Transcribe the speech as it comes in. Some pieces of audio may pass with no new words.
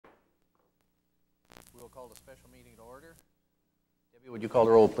Call the special meeting to order. Debbie, would you call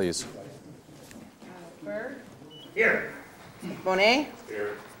the roll, please? Berg. Here. Bonet.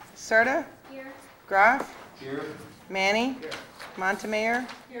 Here. Serta. Here. Groff. Here. Manny. Here. Montemayor.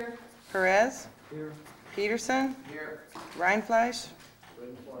 Here. Perez. Here. Peterson. Here. Rindfleisch.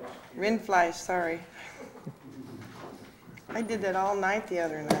 Rindfleisch, sorry. I did that all night the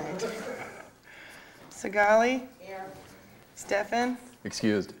other night. Segali. Here. Steffen.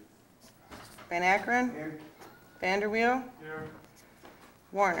 Excused. Van Akkeren. Here. Vanderweel. Here.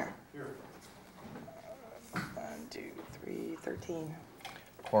 Warner. Here. 1, 2, 3, 13.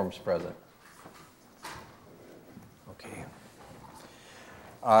 Quorum's present. Okay.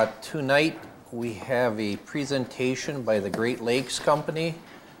 Tonight we have a presentation by the Great Lakes Company.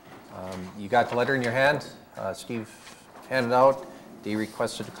 You got the letter in your hand. Steve handed out. They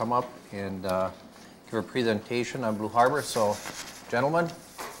requested to come up and give a presentation on Blue Harbor. So, gentlemen,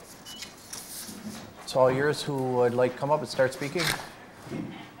 it's all yours. Who would like to come up and start speaking?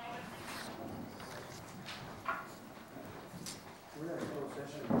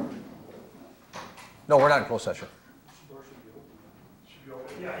 No, we're not in closed session.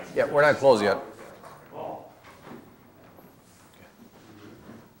 Yeah, we're not closed yet.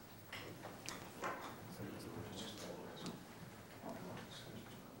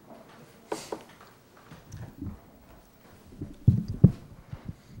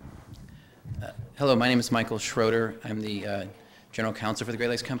 Hello, my name is Michael Schroeder. I'm the General Counsel for the Great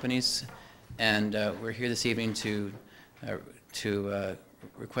Lakes Companies, and we're here this evening to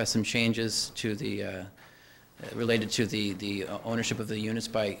request some changes to the related to the ownership of the units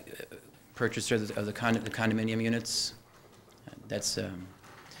by purchaser of the condominium units. That's I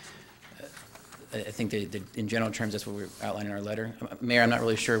think that in general terms that's what we're outlining in our letter. Mayor, I'm not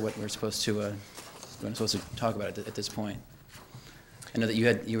really sure what we're supposed to talk about at this point. I know that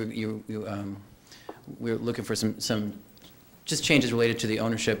we were looking for some just changes related to the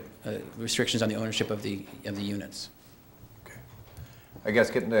ownership, restrictions on the ownership of the units. Okay. I guess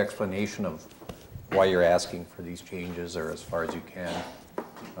getting the explanation of why you're asking for these changes, or as far as you can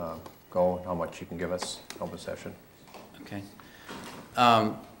go, and how much you can give us in open session. Okay.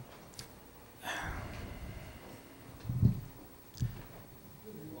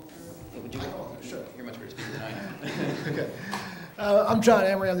 Would you go? Sure. You're much better speaker than I am. Okay. I'm John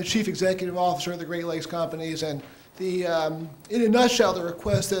Emery. I'm the Chief Executive Officer of the Great Lakes Companies, and in a nutshell, the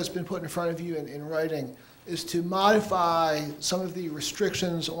request that's been put in front of you in writing is to modify some of the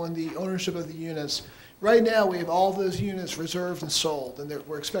restrictions on the ownership of the units. Right now, we have all those units reserved and sold, and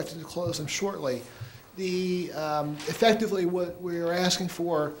we're expected to close them shortly. Effectively, what we're asking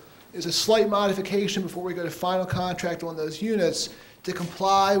for is a slight modification before we go to final contract on those units to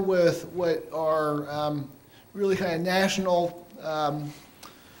comply with what are really kind of national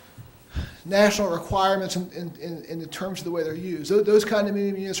requirements in the terms of the way they're used. Those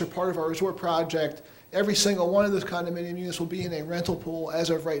condominium units are part of our resort project. Every single one of those condominium units will be in a rental pool. As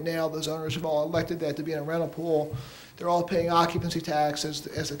of right now, those owners have all elected that to be in a rental pool. They're all paying occupancy tax, as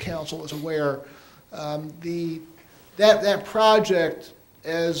the council is aware. That project,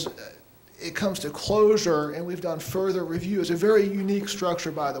 as it comes to closure, and we've done further review, is a very unique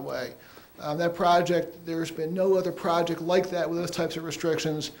structure, by the way. That project, there's been no other project like that with those types of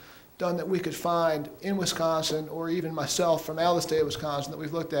restrictions done that we could find in Wisconsin, or even myself from out of the state of Wisconsin that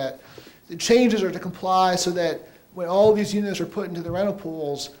we've looked at. The changes are to comply so that when all these units are put into the rental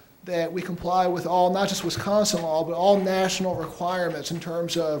pools, that we comply with all, not just Wisconsin law, but all national requirements in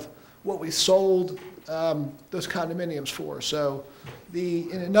terms of what we sold those condominiums for. So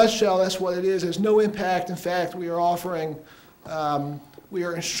in a nutshell, that's what it is. There's no impact. In fact, we are offering, we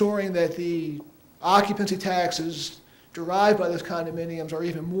are ensuring that the occupancy taxes derived by those condominiums are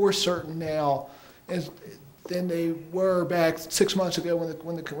even more certain now than they were back 6 months ago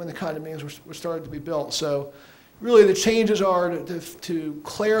when the condominiums were started to be built. So really the changes are to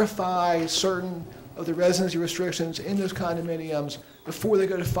clarify certain of the residency restrictions in those condominiums before they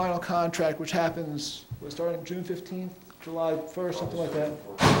go to final contract, which happens starting June 15th, July 1st, something like that.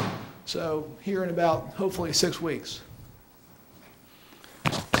 So here in about hopefully 6 weeks.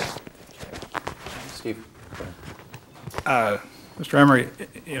 Steve. Mr. Emery,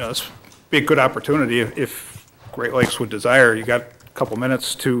 this would be a good opportunity if Great Lakes would desire. You got a couple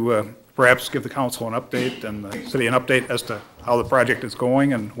minutes to perhaps give the council an update and the city an update as to how the project is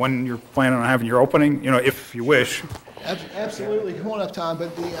going and when you're planning on having your opening, if you wish. Absolutely. Come on up, Tom. But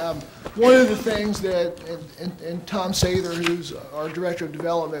one of the things that, and Tom Sather, who's our Director of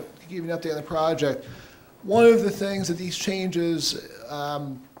Development, to give you an update on the project, one of the things that these changes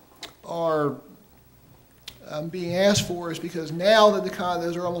are being asked for is because now that the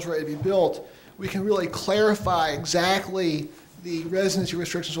condos are almost ready to be built, we can really clarify exactly the residency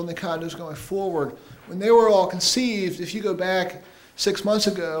restrictions on the condos going forward. When they were all conceived, if you go back 6 months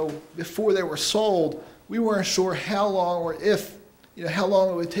ago, before they were sold, we weren't sure how long or if, how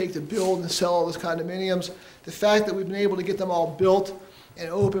long it would take to build and sell all those condominiums. The fact that we've been able to get them all built and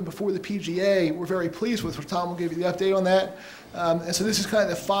open before the PGA, we're very pleased with. Tom will give you the update on that. And so this is kind of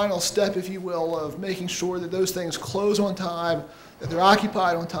the final step, if you will, of making sure that those things close on time, that they're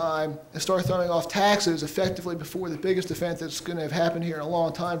occupied on time, and start throwing off taxes effectively before the biggest event that's going to have happened here in a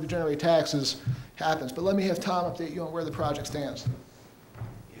long time to generate taxes happens. But let me have Tom update you on where the project stands.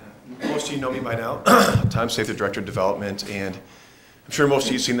 Most of you know me by now. Tom Safe, the Director of Development, and I'm sure most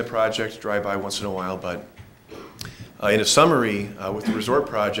of you have seen the project, drive by once in a while, but in a summary, with the resort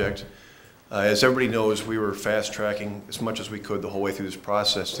project, as everybody knows, we were fast tracking as much as we could the whole way through this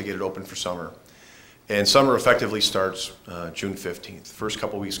process to get it open for summer. And summer effectively starts June 15th. First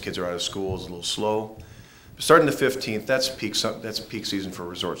couple weeks kids are out of school, is a little slow. But starting the 15th, that's peak season for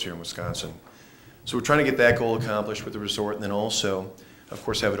resorts here in Wisconsin. So we're trying to get that goal accomplished with the resort, and then also, of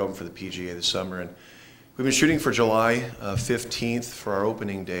course, have it open for the PGA this summer. And we've been shooting for July 15th for our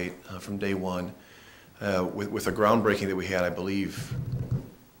opening date from day one, with a groundbreaking that we had, I believe,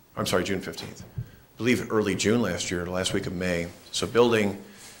 I'm sorry, June 15th. I believe early June last year, the last week of May. So building,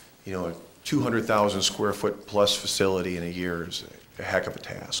 a 200,000 square foot plus facility in a year is a heck of a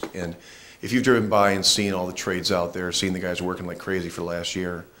task. And if you've driven by and seen all the trades out there, seen the guys working like crazy for the last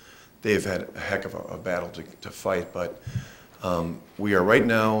year, they've had a heck of a battle to fight. But we are right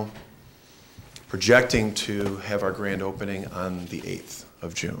now projecting to have our grand opening on the 8th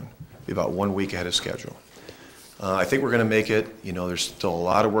of June, be about 1 week ahead of schedule. I think we're going to make it. There's still a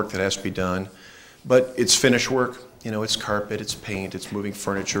lot of work that has to be done, but it's finish work. It's carpet, it's paint, it's moving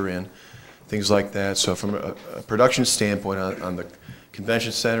furniture in, things like that. So from a production standpoint on the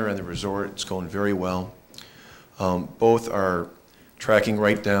convention center and the resort, it's going very well. Both are tracking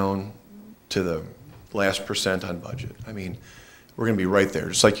right down to the last % on budget. I mean, we're going to be right there,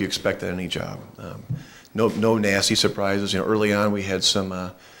 just like you expect at any job. No nasty surprises. Early on we had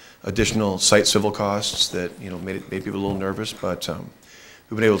some additional site civil costs that made people a little nervous, but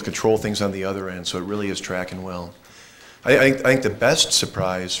we've been able to control things on the other end, so it really is tracking well. I think the best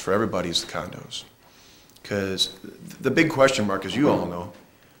surprise for everybody is the condos, because the big question mark, as you all know,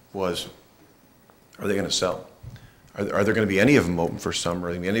 was, are they going to sell? Are there going to be any of them open for summer?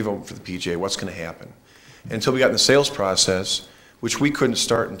 Are there going to be any of them open for the PGA? What's going to happen? And until we got in the sales process, which we couldn't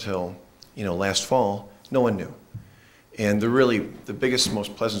start until last fall, no one knew. And the biggest,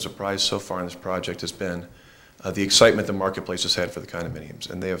 most pleasant surprise so far in this project has been the excitement the marketplace has had for the condominiums,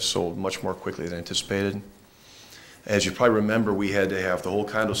 and they have sold much more quickly than anticipated. As you probably remember, we had to have the whole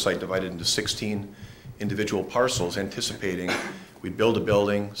condo site divided into 16 individual parcels, anticipating we'd build a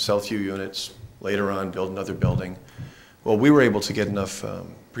building, sell a few units, later on build another building. Well, we were able to get enough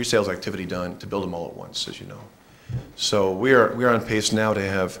pre-sales activity done to build them all at once, as you know. So we are on pace now to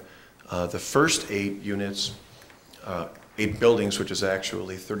have the first 8 units, 8 buildings, which is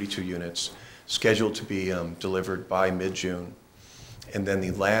actually 32 units, scheduled to be delivered by mid-June, and then the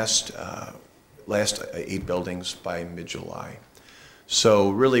last 8 buildings by mid-July.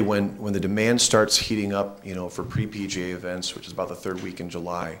 So really when the demand starts heating up, for pre-PGA events, which is about the 3rd week in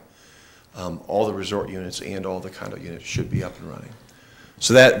July, all the resort units and all the condo units should be up and running.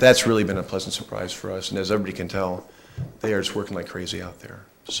 So that's really been a pleasant surprise for us, and as everybody can tell, they are just working like crazy out there.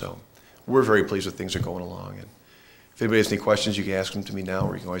 So we're very pleased with things that are going along. And if anybody has any questions, you can ask them to me now,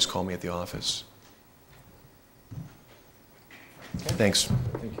 or you can always call me at the office. Okay. Thanks.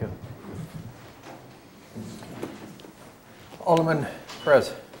 Thank you. Alderman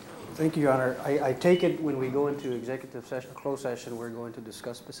Perez. Thank you, Your Honor. I take it when we go into executive session, closed session, we're going to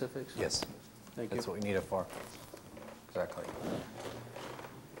discuss specifics? Yes. Thank you. That's what we need it for. Exactly.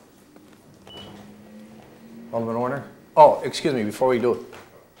 Alderman Warner? Oh, excuse me, before we do it.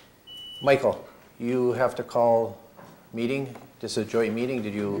 Michael, you have to call meeting? This is a joint meeting,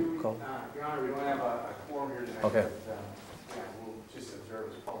 did you call? Your Honor, we don't have a quorum here tonight. Okay. But, yeah, we'll just observe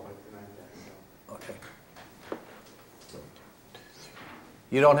as public tonight then, so. Okay.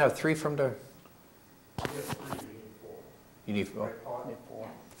 You don't have 3 from the? We have 3, we need 4. You need 4? Right, Paul?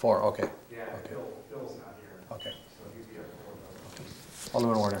 4, okay. Yeah, Okay. Bill's not here. Okay. So he'd be at 4.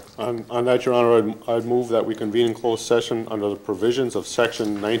 Alderman Warner. On that, Your Honor, I'd move that we convene in closed session under the provisions of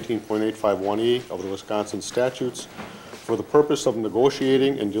Section 19.851E of the Wisconsin statutes for the purpose of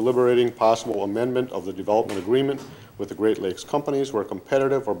negotiating and deliberating possible amendment of the development agreement with the Great Lakes companies where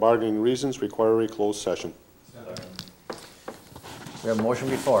competitive or bargaining reasons require a closed session. We have a motion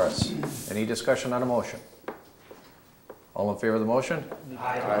before us. Any discussion on a motion? All in favor of the motion?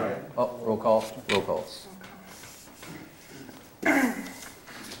 Aye. Oh, roll call, roll call.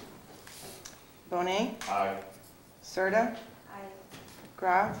 Bonet. Aye. Serta.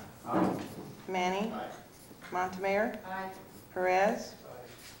 Groff. Manning. Montemayor. Perez.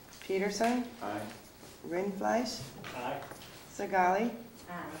 Peterson. Rindfleisch. Sigali.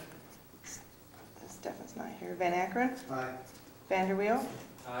 Stefan's not here. Van Akkeren. Vanderweel.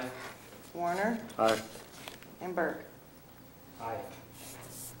 Warner. Aye. And Burke.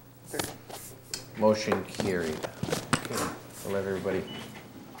 Motion carried. Okay, I'll let everybody